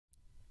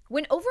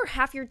When over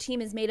half your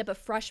team is made up of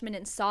freshmen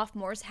and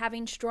sophomores,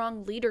 having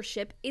strong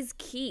leadership is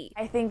key.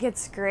 I think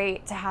it's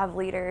great to have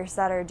leaders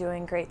that are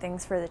doing great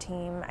things for the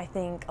team. I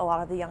think a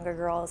lot of the younger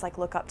girls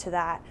look up to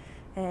that,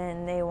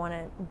 and they want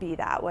to be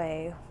that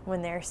way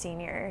when they're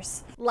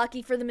seniors.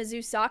 Lucky for the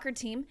Mizzou soccer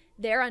team,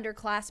 their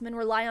underclassmen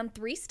rely on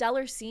 3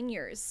 stellar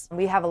seniors.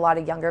 We have a lot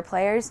of younger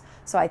players,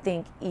 so I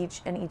think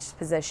in each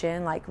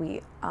position,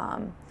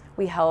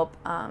 we help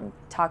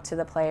talk to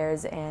the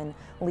players and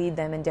lead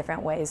them in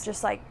different ways.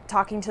 Just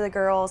talking to the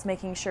girls,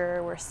 making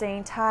sure we're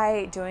staying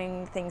tight,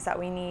 doing things that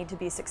we need to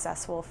be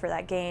successful for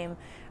that game,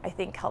 I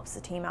think helps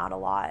the team out a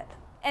lot.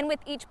 And with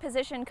each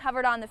position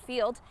covered on the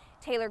field,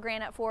 Taylor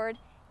Grant at forward,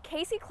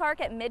 Casey Clark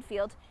at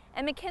midfield,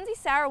 and Mackenzie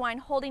Sauerwein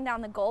holding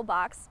down the goal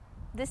box,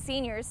 the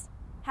seniors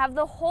have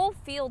the whole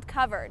field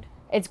covered.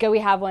 It's good we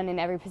have one in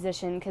every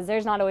position because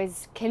there's not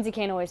always, Kinsey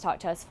can't always talk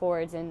to us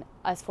forwards, and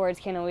us forwards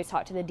can't always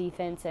talk to the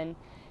defense, and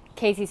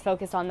Casey's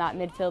focused on that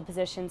midfield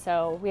position,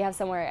 so we have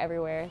somewhere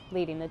everywhere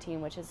leading the team,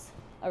 which is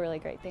a really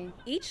great thing.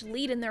 Each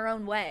lead in their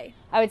own way.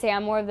 I would say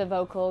I'm more of the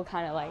vocal,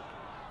 kind of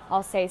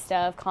I'll say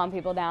stuff, calm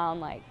people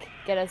down,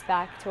 get us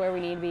back to where we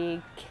need to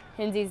be.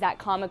 Kinsey's that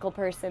comical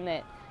person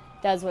that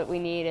does what we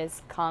need,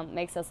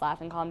 makes us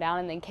laugh and calm down,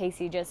 and then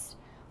Casey just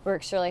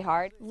works really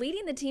hard.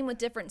 Leading the team with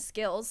different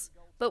skills,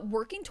 but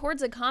working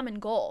towards a common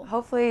goal.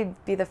 Hopefully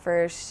be the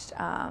first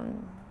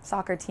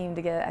soccer team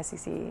to get an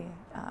SEC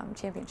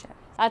championship.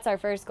 That's our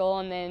first goal,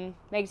 and then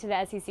make it to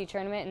the SEC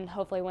tournament and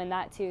hopefully win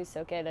that too,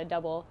 so get a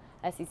double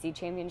SEC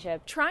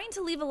championship. Trying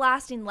to leave a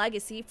lasting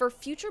legacy for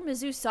future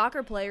Mizzou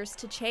soccer players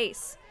to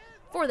chase.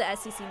 For the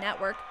SEC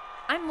Network,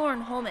 I'm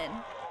Lauren Holman.